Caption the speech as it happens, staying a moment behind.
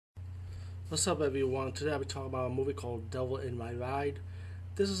What's up, everyone? Today I'll be talking about a movie called Devil in My Ride.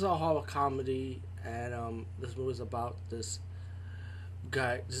 This is a horror comedy, and this movie is about this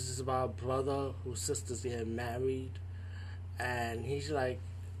guy. This is about a brother whose sister's getting married, and he's like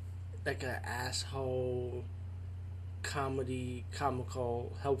an asshole, comedy,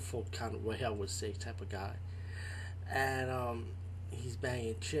 comical, helpful kind of way I would say type of guy, and he's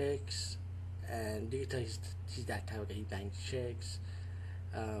banging chicks, and you can tell he's that type of guy. He bangs chicks.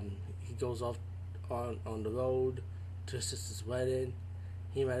 He goes off on the road to his sister's wedding.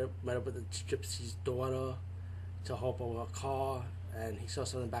 He met up with the gypsy's daughter to help over a car, and he saw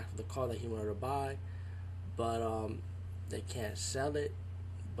something back of the car that he wanted to buy, but they can't sell it.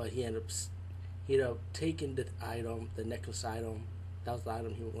 But he ended up taking the item, the necklace item. That was the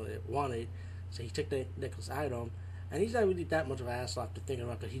item he wanted. So he took the necklace item, and he's not really that much of an asshole after thinking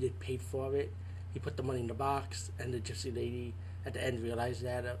about it because he did pay for it. He put the money in the box, and the gypsy lady at the end realized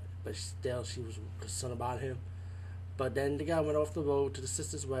that, but still she was concerned about him. But then the guy went off the road to the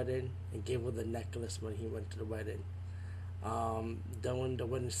sister's wedding and gave her the necklace when he went to the wedding. During the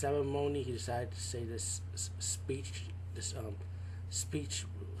wedding ceremony, he decided to say this speech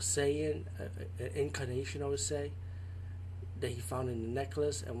saying, an incarnation, I would say, that he found in the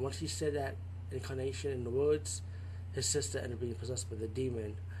necklace. And once he said that incarnation in the woods, his sister ended up being possessed by the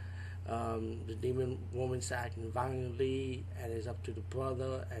demon. The demon woman's acting violently, and it's up to the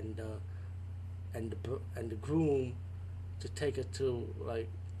brother and the groom to take her to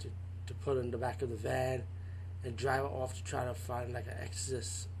put her in the back of the van and drive her off to try to find like an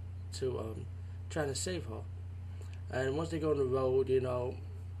exorcist to trying to save her. And once they go on the road,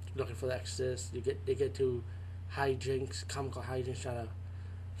 looking for the exorcist, they get to hijinks, comical hijinks, trying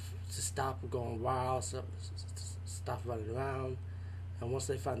to stop her going wild, stop running around. And once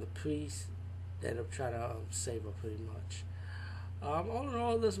they find the priest, they end up trying to save her pretty much. All in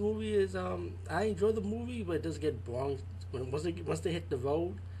all, this movie is I enjoy the movie, but it does get boring once they hit the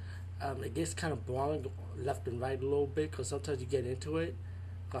road. It gets kind of boring left and right a little bit because sometimes you get into it,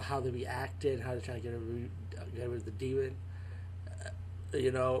 how they be acting, how they're trying to get rid of the demon,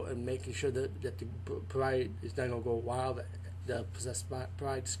 and making sure that the bride is not gonna go wild, the possessed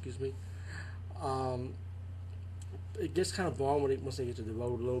bride, excuse me. It gets kind of boring once they get to the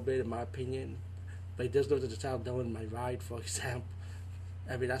road a little bit, in my opinion. But it does go to the title "Devil in My Ride," for example.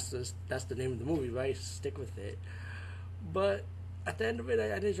 I mean, that's the name of the movie, right? Stick with it. But at the end of it,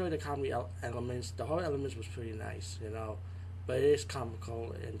 I did enjoy the comedy elements. The horror elements was pretty nice, But it is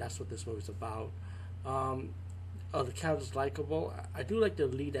comical, and that's what this movie's about. The character's likable. I do like the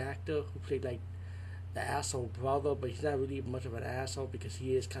lead actor who played like the asshole brother, but he's not really much of an asshole because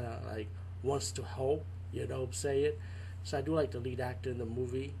he is kind of like wants to help. You know what I'm saying? So I do like the lead actor in the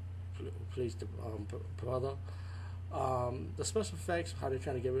movie who plays the brother. The special effects, how they're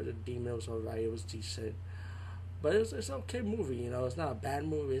trying to get rid of the demon, was alright. It was decent. But it's an okay movie, It's not a bad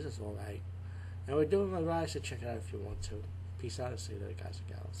movie. It's just alright. And we're doing my ride, so check it out if you want to. Peace out and see you later, guys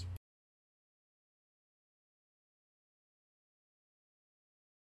and gals.